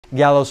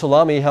Gallo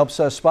Salame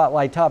helps us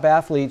spotlight top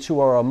athletes who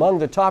are among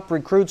the top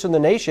recruits in the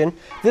nation.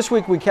 This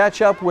week we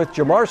catch up with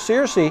Jamar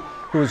Searcy,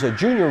 who is a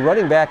junior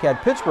running back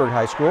at Pittsburg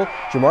High School.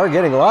 Jamar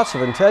getting lots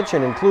of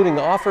attention, including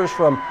offers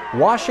from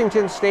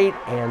Washington State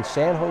and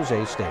San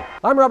Jose State.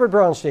 I'm Robert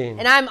Brownstein.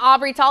 And I'm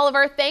Aubrey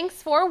Tolliver.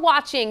 Thanks for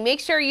watching. Make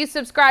sure you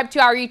subscribe to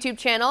our YouTube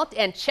channel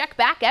and check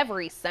back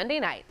every Sunday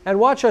night. And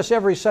watch us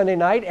every Sunday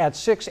night at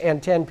 6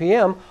 and 10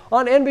 p.m.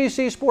 on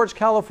NBC Sports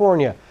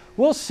California.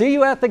 We'll see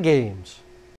you at the games.